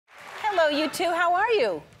Hello, you two. How are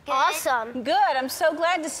you? Good. Awesome. Good. I'm so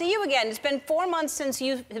glad to see you again. It's been 4 months since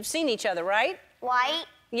you have seen each other, right? Right?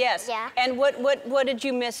 Yes. Yeah. And what did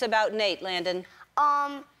you miss about Nate, Landon?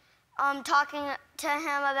 Talking to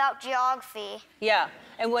him about geography. Yeah.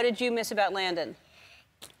 And what did you miss about Landon?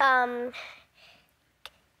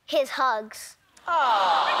 His hugs.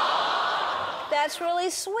 Oh, that's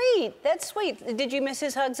really sweet. That's sweet. Did you miss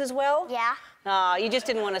his hugs as well? Yeah. Oh, you just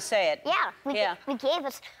didn't want to say it. Yeah. We gave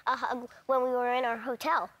us a hug when we were in our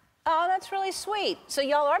hotel. Oh, that's really sweet. So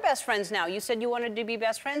y'all are best friends now. You said you wanted to be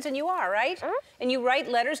best friends, and you are, right? Mm-hmm. And you write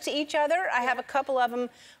letters to each other. I have a couple of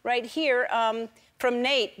them right here. From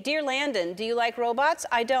Nate. Dear Landon, do you like robots?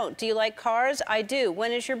 I don't. Do you like cars? I do.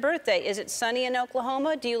 When is your birthday? Is it sunny in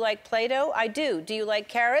Oklahoma? Do you like Play-Doh? I do. Do you like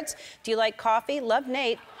carrots? Do you like coffee? Love,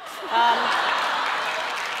 Nate.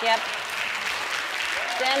 Yep.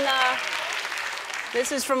 Then,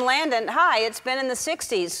 this is from Landon. Hi, it's been in the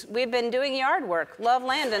 60s. We've been doing yard work. Love,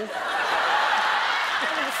 Landon.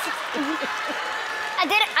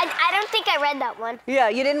 I don't think I read that one. Yeah,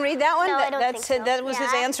 you didn't read that one? No, I don't think so. That was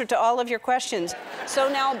his answer to all of your questions. So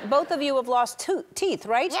now, both of you have lost teeth,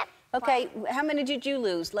 right? Yep. Okay, how many did you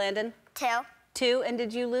lose, Landon? 2. 2, and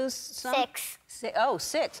did you lose some? 6. Oh,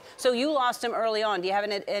 6. So you lost them early on. Do you have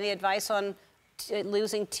any advice on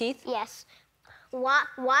losing teeth? Yes.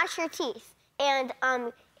 Wash your teeth. And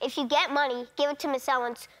if you get money, give it to Miss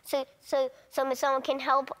Ellen so Miss Ellen can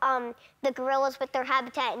help the gorillas with their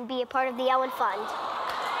habitat and be a part of the Ellen Fund.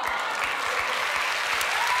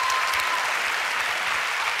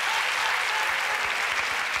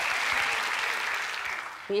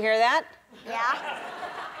 You hear that? Yeah.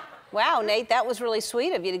 Wow, Nate, that was really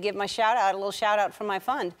sweet of you to give my a little shout out from my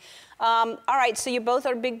fund. All right, so you both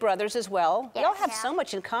are big brothers as well. Yes. Y'all have so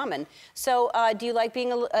much in common. So do you like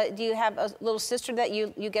being do you have a little sister that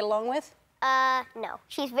you get along with? No.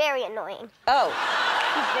 She's very annoying. Oh.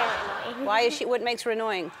 She's very annoying. Why is she, what makes her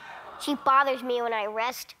annoying? She bothers me when I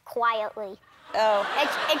rest quietly. Oh.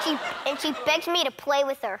 And she begs me to play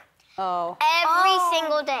with her. Oh. Every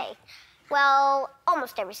single day. Well,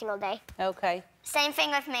 almost every single day. Okay. Same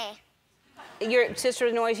thing with me. Your sister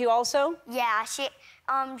annoys you also? Yeah, she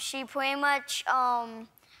pretty much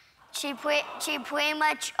she pretty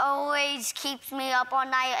much always keeps me up all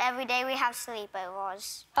night. Every day we have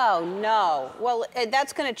sleepovers. Oh no. Well,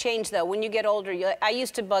 that's going to change though. When you get older, I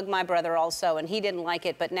used to bug my brother also, and he didn't like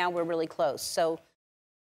it, but now we're really close. So